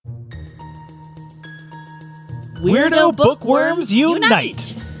Weirdo bookworms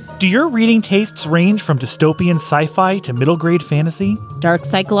unite! Do your reading tastes range from dystopian sci-fi to middle-grade fantasy? Dark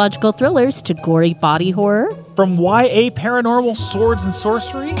psychological thrillers to gory body horror? From YA paranormal swords and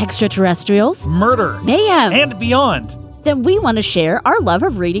sorcery? Extraterrestrials? Murder? Mayhem? And beyond? Then we want to share our love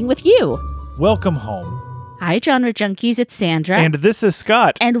of reading with you. Welcome home. Hi, Genre Junkies, it's Sandra. And this is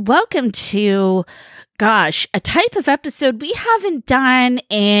Scott. And welcome to, a type of episode we haven't done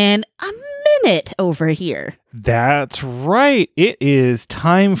in a minute over here. That's right. It is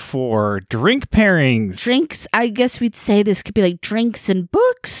time for drink pairings. Drinks, I guess we'd say this could be like drinks and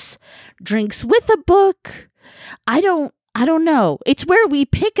books, drinks with a book. I don't know. It's where we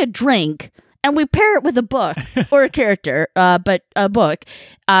pick a drink and we pair it with a book or a character, but a book.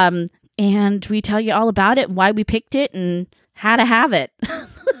 And we tell you all about it, why we picked it, and how to have it.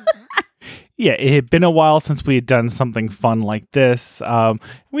 Yeah, it had been a while since we had done something fun like this.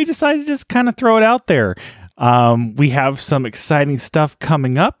 We decided to just kind of throw it out there. We have some exciting stuff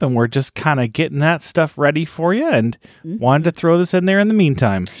coming up, and we're just kind of getting that stuff ready for you, and wanted to throw this in there in the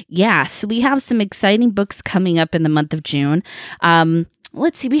meantime. Yeah, so we have some exciting books coming up in the month of June.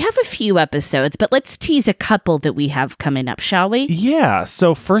 Let's see, we have a few episodes, but let's tease a couple that we have coming up, shall we? Yeah,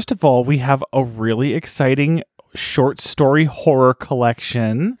 so first of all, we have a really exciting short story horror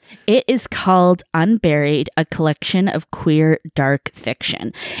collection. It is called Unburied, a collection of queer dark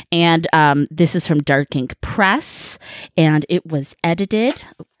fiction. And this is from Dark Ink Press, and it was edited...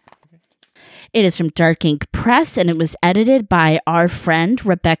 It is from Dark Ink Press, and it was edited by our friend,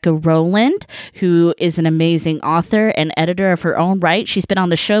 Rebecca Rowland, who is an amazing author and editor of her own right. She's been on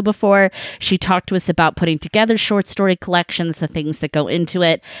the show before. She talked to us about putting together short story collections, the things that go into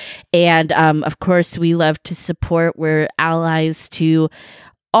it. And, of course, we love to support. We're allies to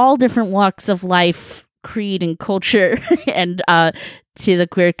all different walks of life, creed, and culture, and to the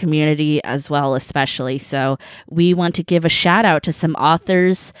queer community as well, especially. So we want to give a shout out to some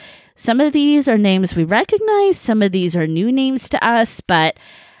authors. Some of these are names we recognize. Some of these are new names to us, but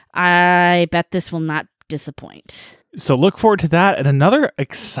I bet this will not disappoint. So look forward to that. And another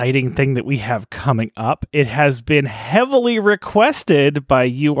exciting thing that we have coming up, it has been heavily requested by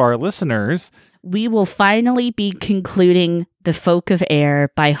you, our listeners. We will finally be concluding The Folk of Air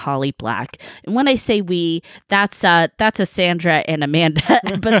by Holly Black. And when I say we, that's a Sandra and Amanda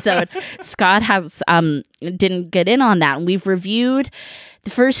episode. Scott has didn't get in on that. And we've reviewed the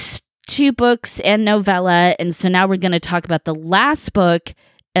first 2 books and novella, and so now we're going to talk about the last book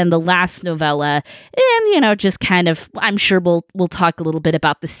and the last novella, and just kind of, I'm sure we'll talk a little bit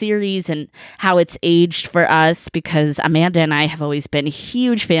about the series and how it's aged for us, because Amanda and I have always been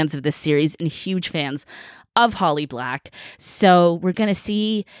huge fans of this series and huge fans of Holly Black. So we're going to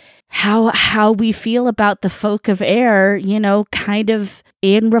see how we feel about The Folk of Air, kind of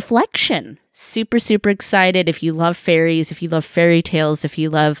in reflection. Super, super excited. If you love fairies, if you love fairy tales, if you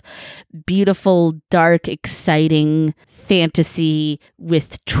love beautiful, dark, exciting fantasy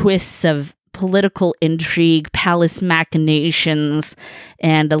with twists of political intrigue, palace machinations,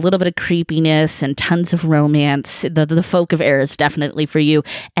 and a little bit of creepiness and tons of romance, the Folk of Air is definitely for you.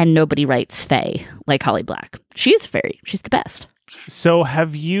 And nobody writes fae like Holly Black. She's a fairy. She's the best. So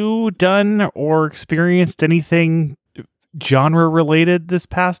have you done or experienced anything genre related this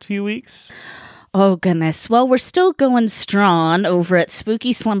past few weeks? Oh, goodness. Well, we're still going strong over at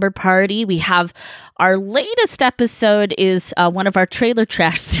Spooky Slumber Party. We have our latest episode is one of our trailer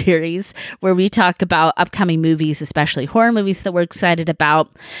trash series where we talk about upcoming movies, especially horror movies that we're excited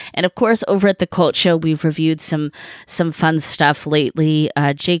about. And of course, over at the Cult Show, we've reviewed some fun stuff lately.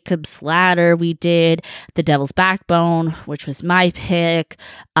 Jacob's Ladder we did, The Devil's Backbone, which was my pick.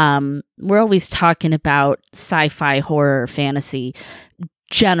 We're always talking about sci-fi, horror, fantasy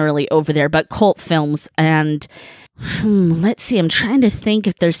generally over there, but cult films. And let's see, I'm trying to think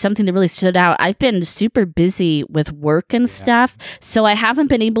if there's something that really stood out. I've been super busy with work and stuff, so I haven't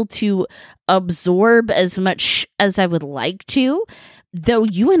been able to absorb as much as I would like to, though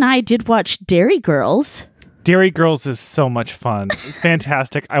you and I did watch Derry Girls. Derry Girls is so much fun.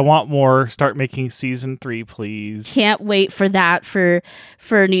 Fantastic. I want more. Start making season 3, please. Can't wait for that, for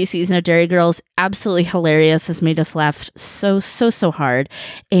a new season of Derry Girls. Absolutely hilarious. Has made us laugh so hard.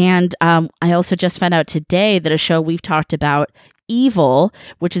 And I also just found out today that a show we've talked about, Evil,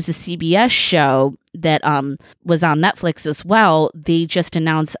 which is a CBS show that was on Netflix as well. They just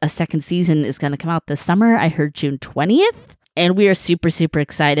announced a second season is going to come out this summer. I heard June 20th. And we are super, super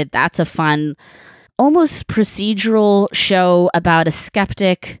excited. That's a fun, almost procedural show about a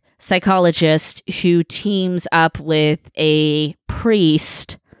skeptic psychologist who teams up with a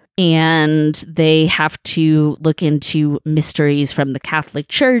priest, and they have to look into mysteries from the Catholic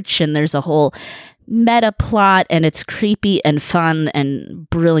Church, and there's a whole meta plot, and it's creepy and fun and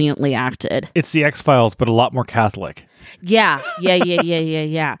brilliantly acted. It's the X-Files, but a lot more Catholic. Yeah.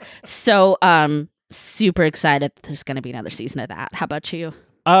 So, super excited there's going to be another season of that. How about you?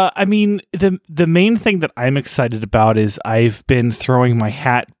 I mean, the main thing that I'm excited about is I've been throwing my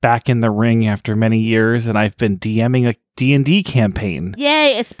hat back in the ring after many years, and I've been DMing a D&D campaign.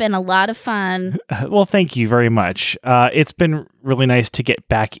 Yay, it's been a lot of fun. Well, thank you very much. It's been really nice to get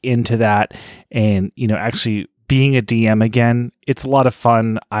back into that and, actually being a DM again. It's a lot of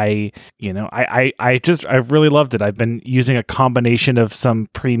fun. I've really loved it. I've been using a combination of some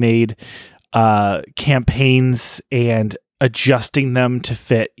pre-made campaigns and adjusting them to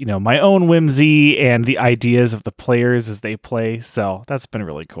fit, my own whimsy and the ideas of the players as they play. So that's been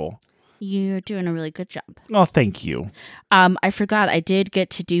really cool. You're doing a really good job. Oh, thank you. I forgot I did get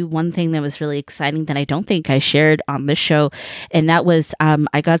to do one thing that was really exciting that I don't think I shared on this show. And that was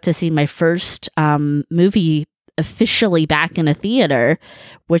I got to see my first movie officially back in a theater,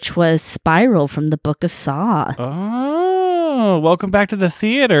 which was Spiral from the Book of Saw. Oh, welcome back to the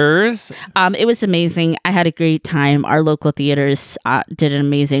theaters. It was amazing. I had a great time. Our local theaters did an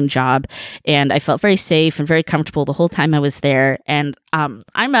amazing job, and I felt very safe and very comfortable the whole time I was there. And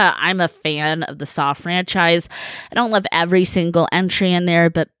I'm a fan of the Saw franchise. I don't love every single entry in there,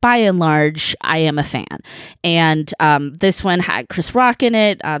 but by and large, I am a fan. And this one had Chris Rock in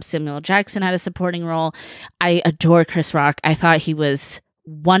it. Samuel L. Jackson had a supporting role. I adore Chris Rock. I thought he was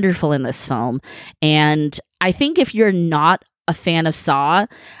wonderful in this film. And I think if you're not a fan of Saw,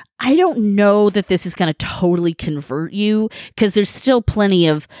 I don't know that this is going to totally convert you, because there's still plenty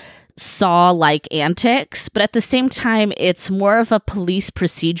of Saw-like antics, but at the same time, it's more of a police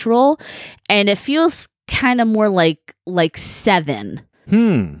procedural, and it feels kind of more like Seven.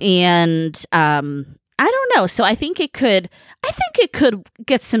 And I don't know. So I think it could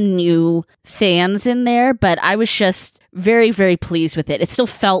get some new fans in there, but I was just very, very pleased with it. It still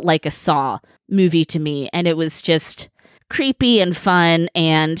felt like a Saw movie to me, and it was just creepy and fun,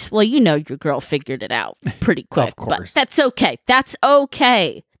 and well, your girl figured it out pretty quick. Of course. But that's okay. That's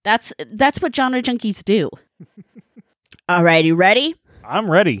okay. That's what genre junkies do. All right, you ready? I'm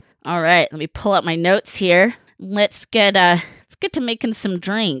ready. All right, let me pull up my notes here. Let's get to making some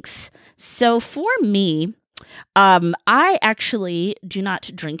drinks. So for me, I actually do not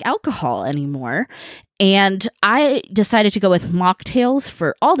drink alcohol anymore, and I decided to go with mocktails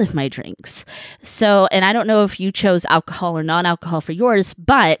for all of my drinks. So, and I don't know if you chose alcohol or non-alcohol for yours,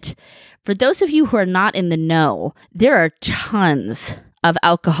 but for those of you who are not in the know, there are tons of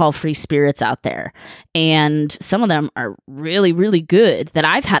alcohol-free spirits out there, and some of them are really, really good that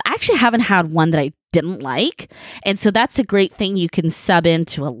I've had. I actually haven't had one that I didn't like, and so that's a great thing you can sub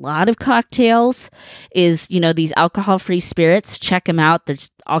into a lot of cocktails is, these alcohol-free spirits. Check them out. There's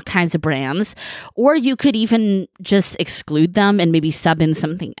all kinds of brands, or you could even just exclude them and maybe sub in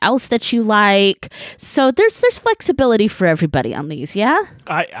something else that you like. So there's flexibility for everybody on these. Yeah,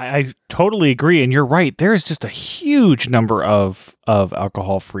 I totally agree, and you're right. There's just a huge number of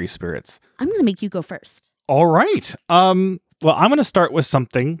alcohol-free spirits. I'm going to make you go first. All right. Well, I'm going to start with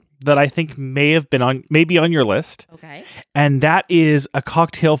something that I think maybe on your list. Okay. And that is A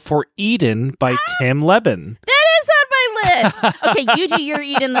Cocktail for Eden by Tim Leben. That is on my list. Okay, you do your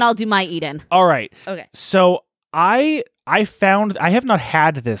Eden, then I'll do my Eden. All right. Okay. So I have not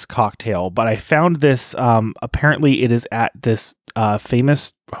had this cocktail, but I found this, apparently it is at this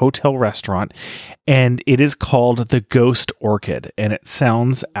famous hotel restaurant, and it is called the Ghost Orchid, and it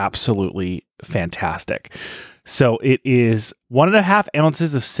sounds absolutely fantastic. So it is 1.5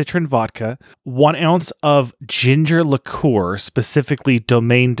 ounces of citron vodka, 1 ounce of ginger liqueur, specifically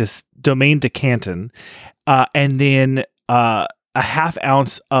Domaine de Canton, and then a 1/2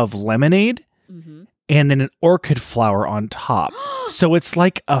 ounce of lemonade, and then an orchid flower on top. So it's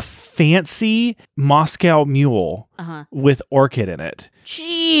like a fancy Moscow Mule with orchid in it.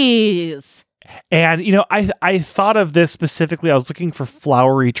 Jeez. And, I thought of this specifically. I was looking for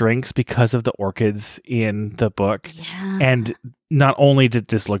flowery drinks because of the orchids in the book. Yeah. And not only did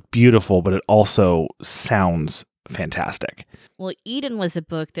this look beautiful, but it also sounds fantastic. Well, Eden was a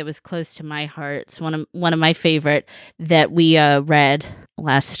book that was close to my heart. It's one of my favorite that we read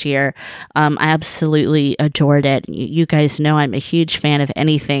last year. I absolutely adored it. You guys know I'm a huge fan of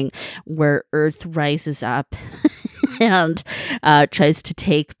anything where Earth rises up and tries to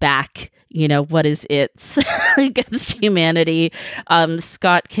take back, what is its against humanity.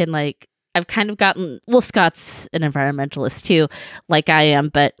 Scott can I've kind of gotten, well, Scott's an environmentalist too, like I am,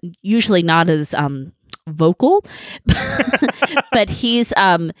 but usually not as vocal, but he's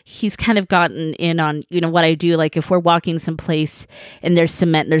kind of gotten in on, what I do. Like if we're walking someplace and there's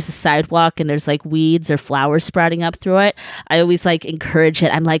cement, and there's a sidewalk and there's like weeds or flowers sprouting up through it, I always like encourage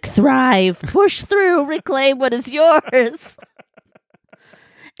it. I'm like, thrive, push through, reclaim what is yours.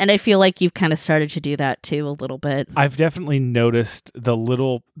 And I feel like you've kind of started to do that too a little bit. I've definitely noticed the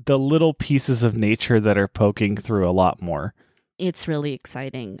little pieces of nature that are poking through a lot more. It's really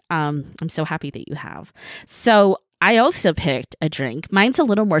exciting. I'm so happy that you have. So I also picked a drink. Mine's a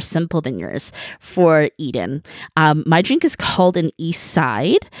little more simple than yours for Eden. My drink is called an East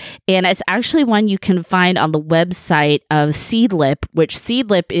Side, and it's actually one you can find on the website of Seedlip, which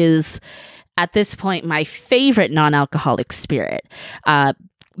Seedlip is, at this point, my favorite non-alcoholic spirit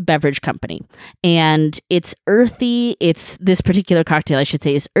beverage company. And it's earthy. This particular cocktail, I should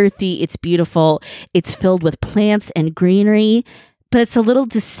say, is earthy. It's beautiful. It's filled with plants and greenery, but it's a little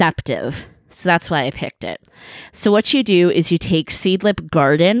deceptive. So that's why I picked it. So what you do is you take Seedlip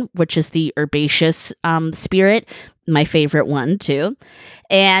Garden, which is the herbaceous spirit, my favorite one too,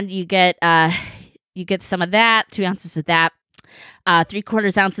 and you get some of that, 2 ounces of that,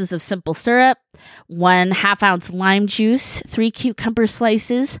 3/4 ounces of simple syrup, 1/2 ounce lime juice, 3 cucumber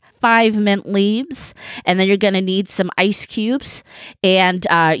slices, 5 mint leaves, and then you're going to need some ice cubes. And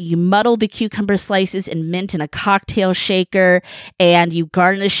you muddle the cucumber slices and mint in a cocktail shaker, and you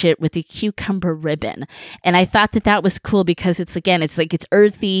garnish it with a cucumber ribbon. And I thought that was cool because it's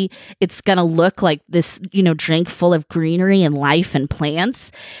earthy. It's going to look like this, drink full of greenery and life and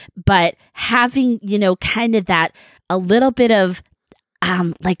plants, but having, kind of that a little bit of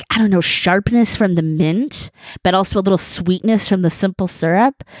sharpness from the mint, but also a little sweetness from the simple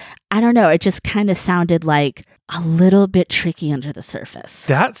syrup. I don't know. It just kind of sounded like a little bit tricky under the surface.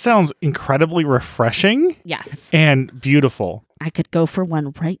 That sounds incredibly refreshing. Yes. And beautiful. I could go for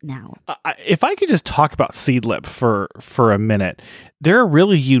one right now. If I could just talk about Seedlip for a minute, they're a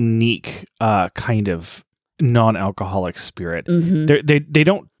really unique kind of non-alcoholic spirit.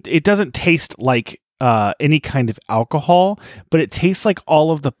 Mm-hmm. It doesn't taste like any kind of alcohol, but it tastes like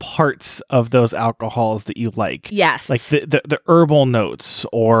all of the parts of those alcohols that you like. Yes. Like the herbal notes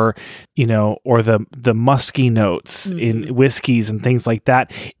or the musky notes in whiskeys and things like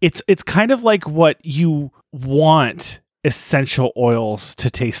that. It's kind of like what you want essential oils to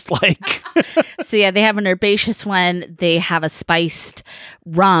taste like. So yeah, they have an herbaceous one, they have a spiced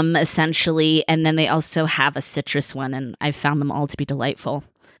rum essentially, and then they also have a citrus one, and I've found them all to be delightful.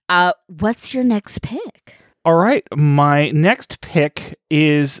 What's your next pick? All right. My next pick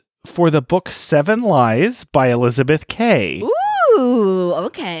is for the book 7 Lies by Elizabeth Kay. Ooh,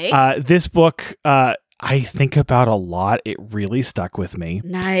 okay. This book, I think about a lot. It really stuck with me.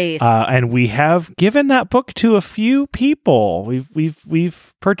 Nice. And we have given that book to a few people.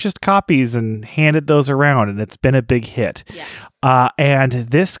 We've purchased copies and handed those around, and it's been a big hit. Yeah. And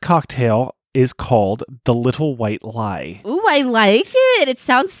this cocktail is called The Little White Lie. Ooh, I like it. It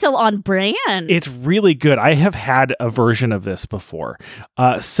sounds so on brand. It's really good. I have had a version of this before.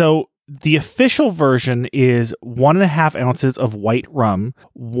 So the official version is 1.5 ounces of white rum,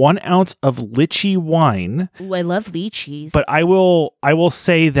 1 ounce of lychee wine. Ooh, I love lychees. But I will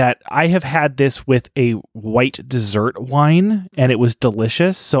say that I have had this with a white dessert wine, and it was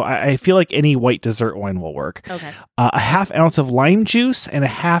delicious. So I feel like any white dessert wine will work. Okay. 1/2 ounce of lime juice and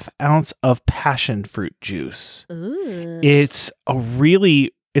 1/2 ounce of passion fruit juice. Ooh. It's a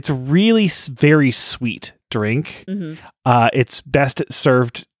really very sweet drink. Mm-hmm. It's best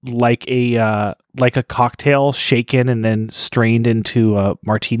served like a cocktail, shaken and then strained into a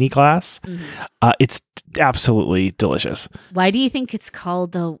martini glass. Mm-hmm. It's absolutely delicious. Why do you think it's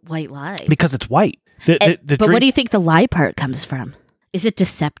called the White Lie? Because it's white. But what do you think the lie part comes from? Is it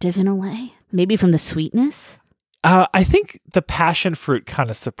deceptive in a way? Maybe from the sweetness? I think the passion fruit kind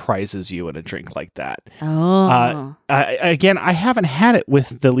of surprises you in a drink like that. Oh. Again, I haven't had it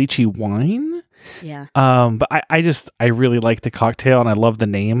with the lychee wine. Yeah. But I really like the cocktail and I love the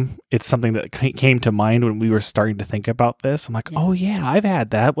name. It's something that came to mind when we were starting to think about this. I'm like, oh yeah, I've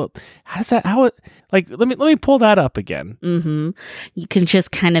had that. Well, let me pull that up again. Mm-hmm. You can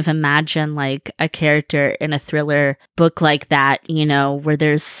just kind of imagine like a character in a thriller book like that, where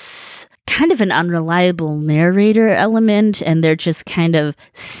there's kind of an unreliable narrator element and they're just kind of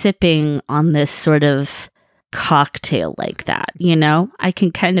sipping on this sort of cocktail like that, I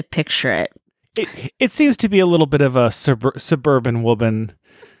can kind of picture it. It seems to be a little bit of a suburban woman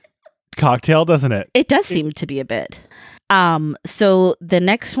cocktail, doesn't it? It does seem to be a bit. So the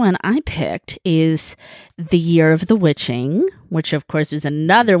next one I picked is The Year of the Witching, which of course was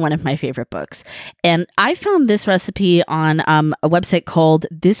another one of my favorite books. And I found this recipe on a website called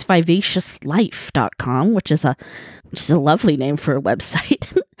thisvivaciouslife.com, which is a lovely name for a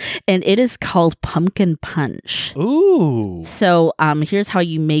website. And it is called pumpkin punch. Ooh. So here's how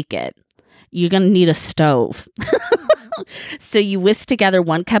you make it. You're going to need a stove. So you whisk together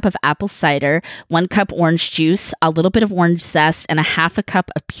 1 cup of apple cider, 1 cup orange juice, a little bit of orange zest, and a half a cup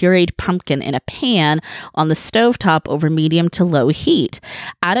of pureed pumpkin in a pan on the stovetop over medium to low heat.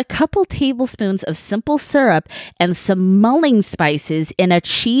 Add a couple tablespoons of simple syrup and some mulling spices in a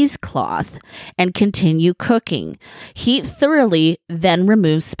cheesecloth and continue cooking. Heat thoroughly, then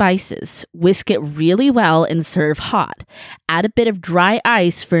remove spices. Whisk it really well and serve hot. Add a bit of dry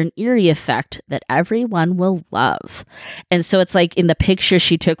ice for an eerie effect that everyone will love. And so it's like in the picture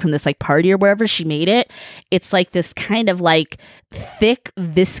she took from this like party or wherever she made it, it's like this kind of like thick,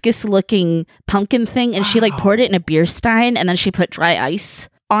 viscous looking pumpkin thing. And she like poured it in a beer stein and then she put dry ice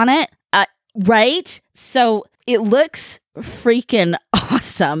on it. Right? So it looks freaking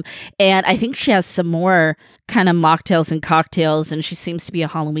awesome. And I think she has some more kind of mocktails and cocktails, and she seems to be a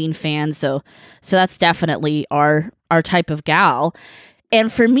Halloween fan. So that's definitely our type of gal. And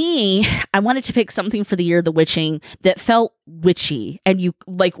for me, I wanted to pick something for the Year of the Witching that felt witchy and you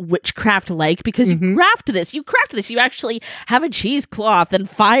like witchcraft-like, because you craft this. You actually have a cheesecloth and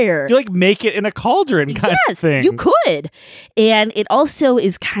fire. You like make it in a cauldron kind of thing. Yes, you could. And it also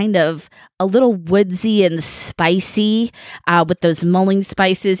is kind of a little woodsy and spicy with those mulling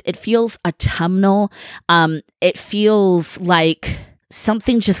spices. It feels autumnal. It feels like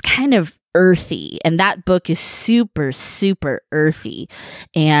something just kind of earthy, and that book is super, super earthy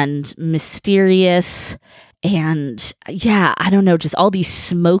and mysterious, and yeah, I don't know, just all these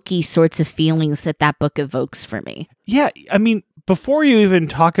smoky sorts of feelings that book evokes for me. Yeah, I mean, before you even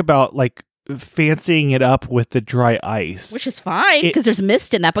talk about like fancying it up with the dry ice, which is fine because there's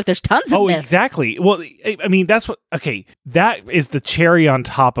mist in that book. There's tons of mist. Exactly. Well, I mean, that is the cherry on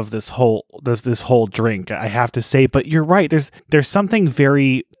top of this whole drink, I have to say. But you're right. There's something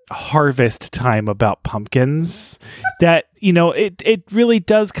very harvest time about pumpkins that, you know, it really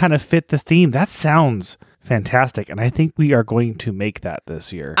does kind of fit the theme. That sounds fantastic, and I think we are going to make that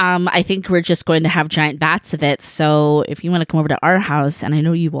this year. I think we're just going to have giant vats of it, so if you want to come over to our house, and I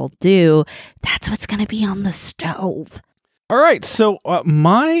know you all do, that's what's going to be on the stove. All right, so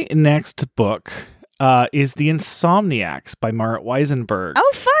my next book is The Insomniacs by Marit Weisenberg.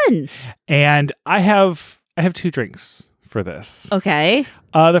 Oh, fun! And I have 2 drinks for this. Okay.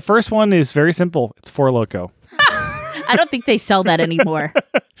 The first one is very simple. It's Four Loko. I don't think they sell that anymore.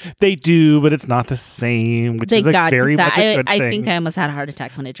 They do, but it's not the same, which is very much a good thing. I think I almost had a heart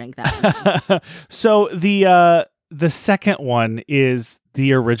attack when I drank that. So the second one is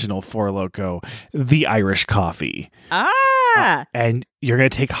the original Four Loko, the Irish coffee. And you're going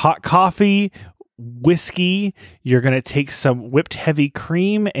to take hot coffee, whiskey, you're going to take some whipped heavy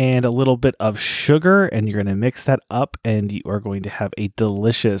cream and a little bit of sugar, and you're going to mix that up, and you are going to have a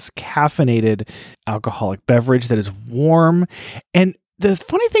delicious caffeinated alcoholic beverage that is warm. And the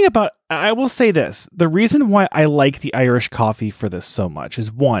funny thing about, I will say this, the reason why I like the Irish coffee for this so much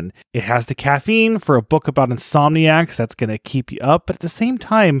is, one, it has the caffeine for a book about insomniacs that's going to keep you up, but at the same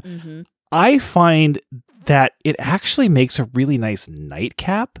time, I find that it actually makes a really nice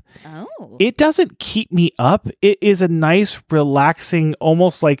nightcap. Oh. It doesn't keep me up. It is a nice, relaxing,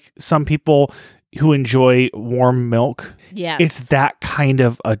 almost like some people who enjoy warm milk. Yeah. It's that kind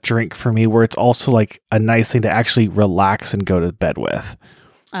of a drink for me, where it's also like a nice thing to actually relax and go to bed with.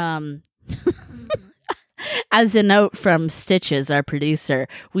 As a note from Stitches, our producer,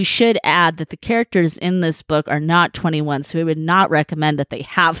 we should add that the characters in this book are not 21, so we would not recommend that they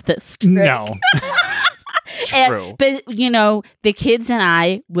have this drink. No. True. But, you know, the kids and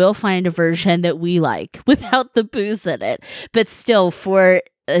I will find a version that we like without the booze in it. But still, for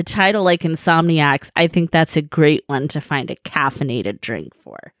a title like Insomniacs, I think that's a great one to find a caffeinated drink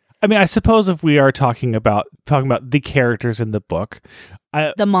for. I mean, I suppose if we are talking about the characters in the book,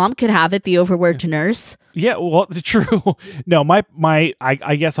 the mom could have it, the overworked nurse. Yeah, well, true. No,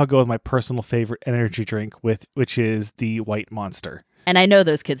 I guess I'll go with my personal favorite energy drink, which is the White Monster. And I know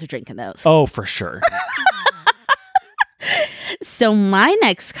those kids are drinking those. Oh, for sure. So my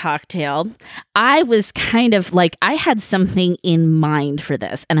next cocktail, I was kind of like, I had something in mind for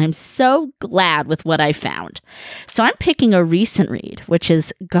this, and I'm so glad with what I found. So I'm picking a recent read, which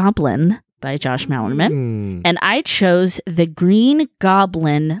is Goblin by Josh Malerman. And I chose the Green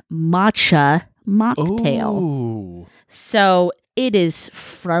Goblin Matcha Mocktail. Ooh. So it is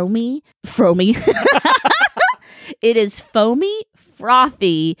fromy. It is foamy,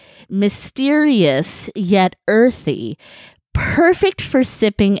 frothy, mysterious, yet earthy. Perfect for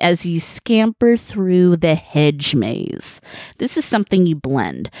sipping as you scamper through the hedge maze. This is something you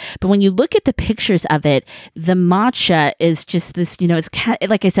blend. But when you look at the pictures of it, the matcha is just this, it's kind of,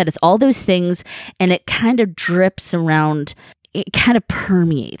 like I said, it's all those things, and it kind of drips around. It kind of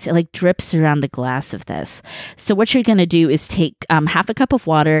permeates. It like drips around the glass of this. So what you're going to do is take half a cup of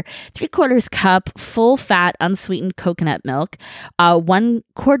water, 3/4 cup full fat unsweetened coconut milk,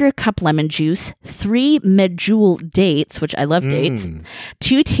 1/4 cup lemon juice, 3 medjool dates, which I love dates,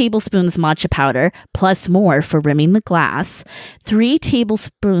 2 tablespoons matcha powder, plus more for rimming the glass, 3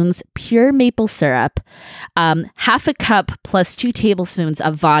 tablespoons pure maple syrup, half a cup plus 2 tablespoons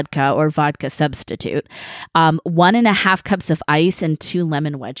of vodka or vodka substitute, 1.5 cups of ice, and 2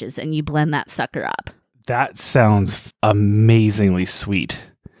 lemon wedges, and you blend that sucker up. That sounds amazingly sweet.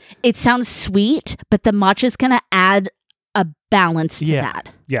 It sounds sweet, but the matcha is going to add a balance to that.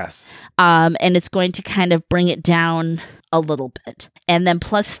 Yes. And it's going to kind of bring it down a little bit. And then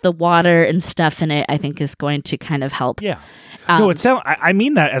plus the water and stuff in it, I think is going to kind of help. Yeah. No, I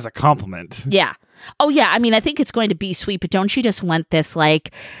mean that as a compliment. Yeah. Oh, yeah. I mean, I think it's going to be sweet, but don't you just want this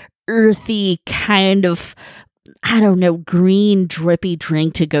like earthy kind of, I don't know, green drippy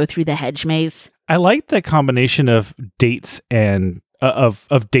drink to go through the hedge maze? I like the combination of dates and of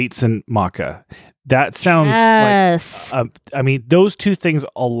dates and maca. That sounds like, I mean, those two things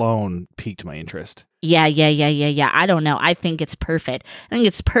alone piqued my interest. Yeah. I don't know. I think it's perfect. I think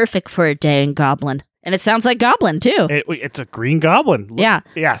it's perfect for a day in Goblin. And it sounds like Goblin, too. It's a green goblin. Yeah.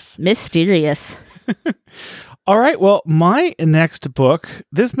 Yes. Mysterious. All right. Well, my next book,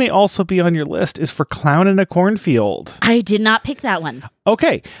 this may also be on your list, is For Clown in a Cornfield. I did not pick that one.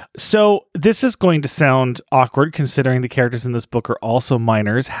 Okay. So this is going to sound awkward considering the characters in this book are also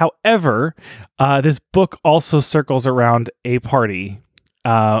minors. However, this book also circles around a party.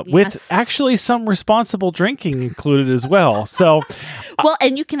 With actually some responsible drinking included as well. So, well,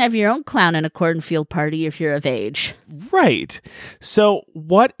 and you can have your own clown in a cornfield party if you're of age. Right. So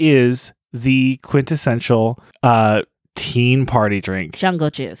what is the quintessential teen party drink?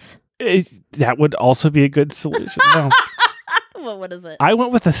 Jungle juice. That would also be a good solution. No. Well, what is it? I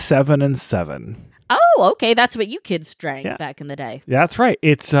went with a 7 and 7. Oh, okay. That's what you kids drank back in the day. That's right.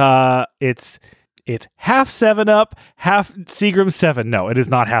 It's half 7-Up, half Seagram 7. No, it is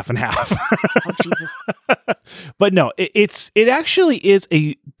not half and half. Oh, Jesus. But no, it actually is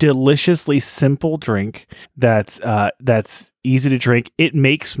a deliciously simple drink that's easy to drink. It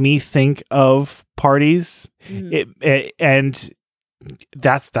makes me think of parties. And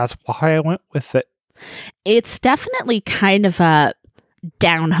that's why I went with it. It's definitely kind of a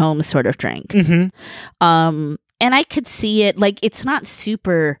down home sort of drink. Mm-hmm. And I could see it, like, it's not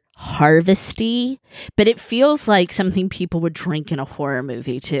super harvesty, but it feels like something people would drink in a horror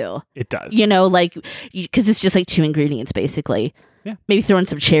movie too. It does. Like, because it's just like 2 ingredients basically. Yeah. Maybe throw in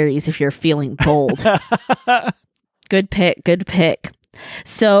some cherries if you're feeling bold. Good pick.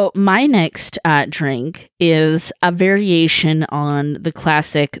 So my next drink is a variation on the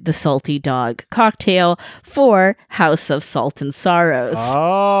classic The Salty Dog cocktail for House of Salt and Sorrows.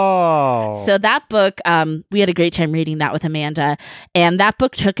 Oh. So that book, we had a great time reading that with Amanda. And that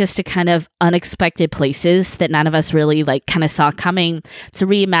book took us to kind of unexpected places that none of us really kind of saw coming. It's a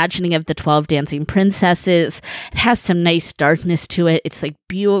reimagining of the 12 Dancing Princesses. It has some nice darkness to it. It's like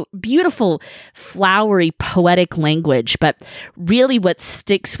beautiful, flowery, poetic language. But really what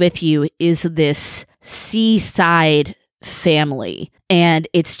sticks with you is this seaside family, and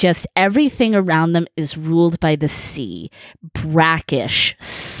it's just everything around them is ruled by the sea. Brackish,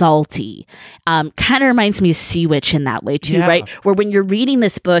 salty, kind of reminds me of Sea Witch in that way too, right? Where when you're reading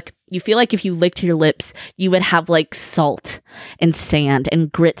this book, you feel like if you licked your lips, you would have like salt and sand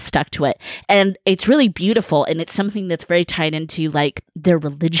and grit stuck to it. And it's really beautiful, and it's something that's very tied into like their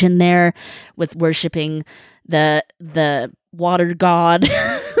religion there, with worshiping the water god.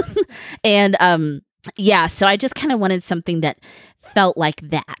 And so I just kind of wanted something that felt like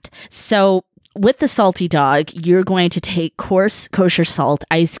that. So with the Salty Dog, you're going to take coarse kosher salt,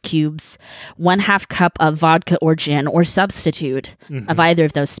 ice cubes, 1/2 cup of vodka or gin or substitute of either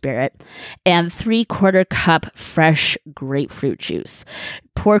of those spirit, and 3/4 cup fresh grapefruit juice.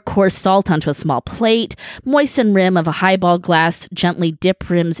 Pour coarse salt onto a small plate, moisten rim of a highball glass, gently dip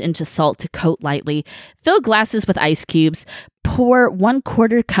rims into salt to coat lightly, fill glasses with ice cubes, pour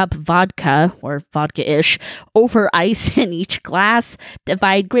 1/4 cup vodka, or vodka-ish, over ice in each glass,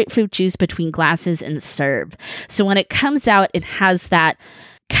 divide grapefruit juice between glasses, and serve. So when it comes out, it has that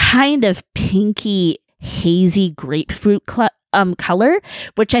kind of pinky, hazy grapefruit color,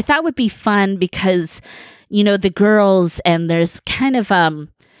 which I thought would be fun because the girls, and there's kind of a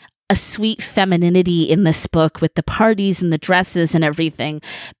sweet femininity in this book with the parties and the dresses and everything.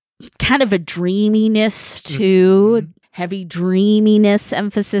 Kind of a dreaminess too, heavy dreaminess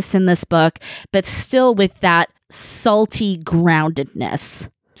emphasis in this book, but still with that salty groundedness.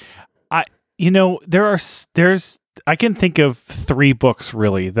 I can think of 3 books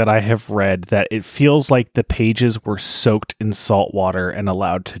really that I have read that it feels like the pages were soaked in salt water and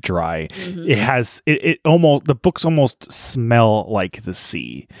allowed to dry. Mm-hmm. The books almost smell like the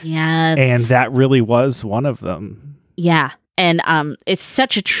sea. Yes. And that really was one of them. Yeah. And it's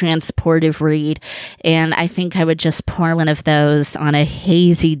such a transportive read. And I think I would just pour one of those on a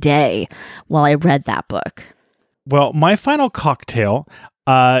hazy day while I read that book. Well, my final cocktail,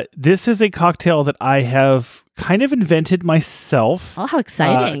 this is a cocktail that I have kind of invented myself. Oh, how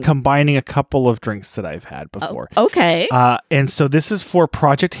exciting. Combining a couple of drinks that I've had before. Oh, okay. And so this is for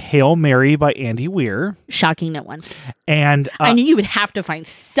Project Hail Mary by Andy Weir. Shocking no one. And I knew you would have to find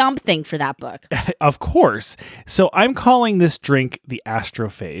something for that book. Of course. So I'm calling this drink the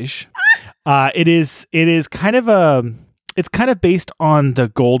Astrophage. It is kind of it's kind of based on the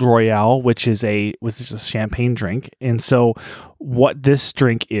Gold Royale, which is a champagne drink. And so what this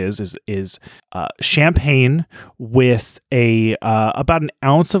drink is champagne with about an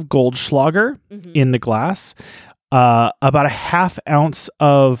ounce of Goldschlager in the glass, about a half ounce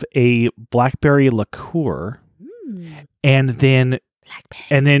of a blackberry liqueur, and then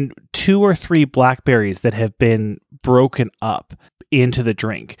 2 or 3 blackberries that have been broken up into the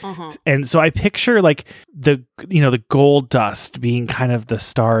drink. And so I picture like the gold dust being kind of the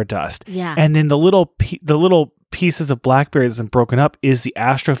star dust. Yeah. And then the little pieces of blackberry that's been broken up is the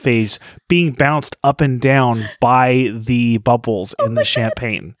Astrophage being bounced up and down by the bubbles in the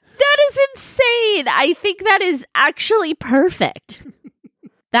champagne. That is insane. I think that is actually perfect.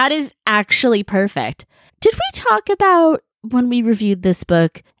 That is actually perfect. Did we talk about, when we reviewed this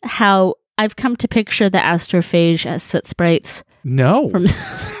book, how I've come to picture the Astrophage as soot sprites? No.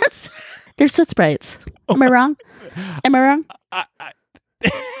 They're soot sprites. Am I wrong?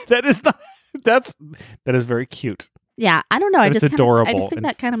 That is not. That is very cute. Yeah, I don't know. It's adorable. I just think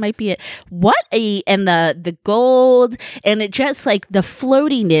that kind of might be it. And the gold, and it just like the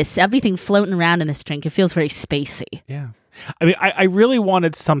floatiness, everything floating around in this drink. It feels very spacey. Yeah, I mean, I really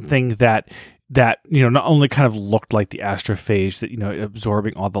wanted something that not only kind of looked like the Astrophage, that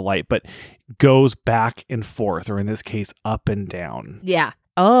absorbing all the light, but goes back and forth, or in this case, up and down. Yeah.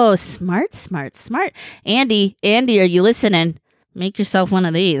 Oh, smart. Andy, are you listening? Make yourself one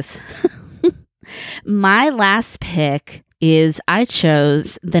of these. My last pick is I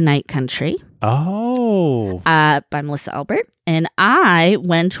chose The Night Country. Oh. By Melissa Albert. And I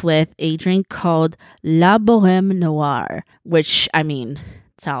went with a drink called La Bohème Noire, which, I mean,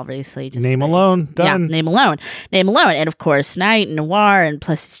 it's obviously just... Name alone. Done. Yeah, name alone. And of course, night, noir, and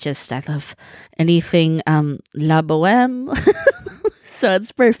plus it's just, I love anything La Bohème. So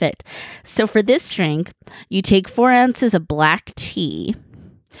it's perfect. So for this drink, you take 4 ounces of black tea.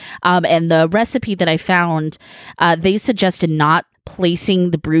 And the recipe that I found, they suggested not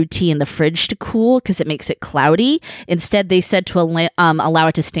placing the brewed tea in the fridge to cool because it makes it cloudy. Instead, they said to allow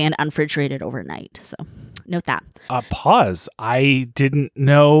it to stand unrefrigerated overnight. So note that. Pause. I didn't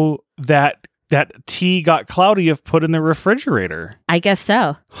know that tea got cloudy if put in the refrigerator. I guess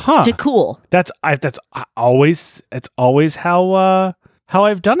so. Huh. To cool. It's always how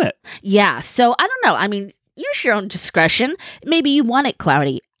I've done it. Yeah. So I don't know. I mean, use your own discretion. Maybe you want it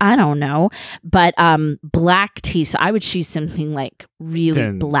cloudy. I don't know. But black tea. So I would choose something like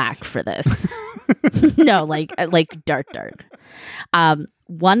really black for this. No, like dark.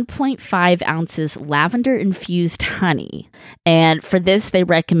 1.5 ounces lavender infused honey. And for this, they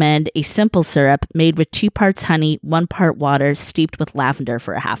recommend a simple syrup made with 2 parts honey, 1 part water, steeped with lavender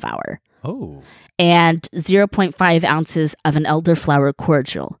for a half hour. Oh. And 0.5 ounces of an elderflower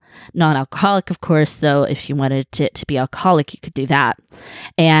cordial. Non-alcoholic, of course, though. If you wanted it to be alcoholic, you could do that.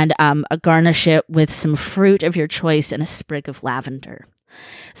 And garnish it with some fruit of your choice and a sprig of lavender.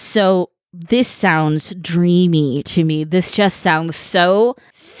 So this sounds dreamy to me. This just sounds so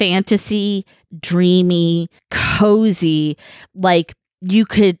fantasy, dreamy, cozy, like you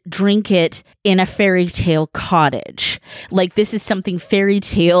could drink it in a fairy tale cottage. Like this is something fairy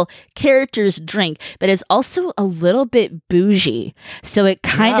tale characters drink, but it's also a little bit bougie. So it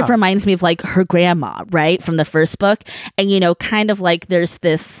kind of reminds me of like her grandma, right? From the first book. And, kind of like there's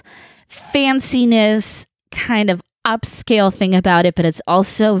this fanciness, kind of upscale thing about it, but it's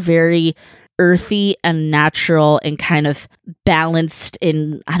also very earthy and natural and kind of balanced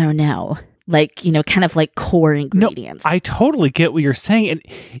in, I don't know, like, kind of like core ingredients. No, I totally get what you're saying. And,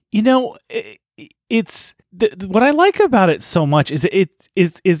 it's what I like about it so much is it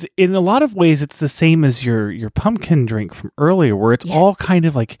is in a lot of ways it's the same as your pumpkin drink from earlier, where it's all kind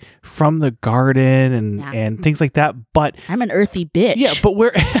of like from the garden and things like that. But I'm an earthy bitch. Yeah, but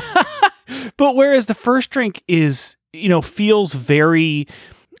but whereas the first drink is, feels very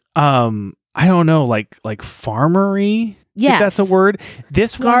I don't know, like farmery. Yeah, that's a word.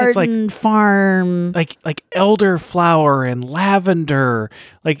 This garden, one is like farm, like elderflower and lavender,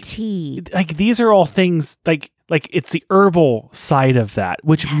 like tea. Like these are all things like it's the herbal side of that,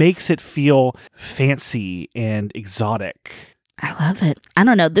 which makes it feel fancy and exotic. I love it. I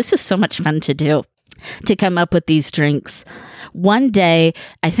don't know. This is so much fun to do, to come up with these drinks. One day,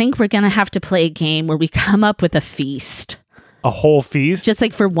 I think we're going to have to play a game where we come up with a feast. A whole feast? Just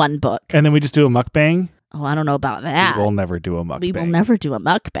like for one book. And then we just do a mukbang? Oh, I don't know about that. We will never do a mukbang. We will never do a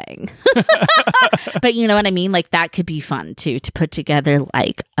mukbang. But you know what I mean? Like that could be fun too, to put together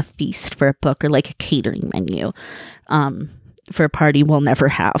like a feast for a book or like a catering menu for a party we'll never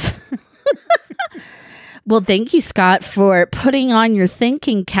have. Well, thank you, Scott, for putting on your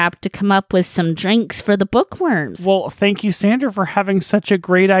thinking cap to come up with some drinks for the bookworms. Well, thank you, Sandra, for having such a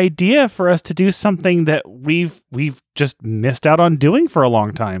great idea for us to do something that we've just missed out on doing for a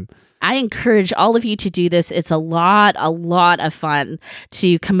long time. I encourage all of you to do this. It's a lot of fun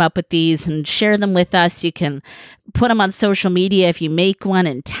to come up with these and share them with us. You can put them on social media if you make one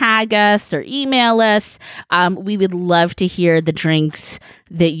and tag us or email us. We would love to hear the drinks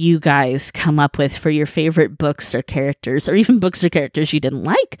that you guys come up with for your favorite books or characters, or even books or characters you didn't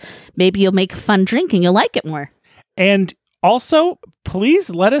like. Maybe you'll make a fun drink and you'll like it more. And also,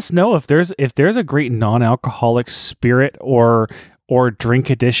 please let us know if there's a great non-alcoholic spirit or drink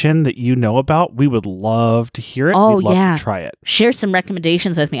edition that you know about. We would love to hear it. Oh, We'd love to try it. Share some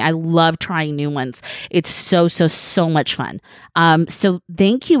recommendations with me. I love trying new ones. It's so much fun. So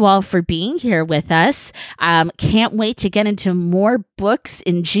thank you all for being here with us. Can't wait to get into more books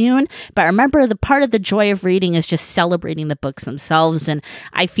in June. But remember, the part of the joy of reading is just celebrating the books themselves. And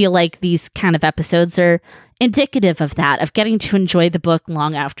I feel like these kind of episodes are indicative of that, of getting to enjoy the book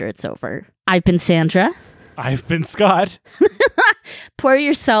long after it's over. I've been Sandra. I've been Scott. Pour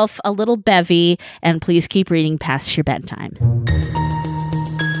yourself a little bevy and please keep reading past your bedtime.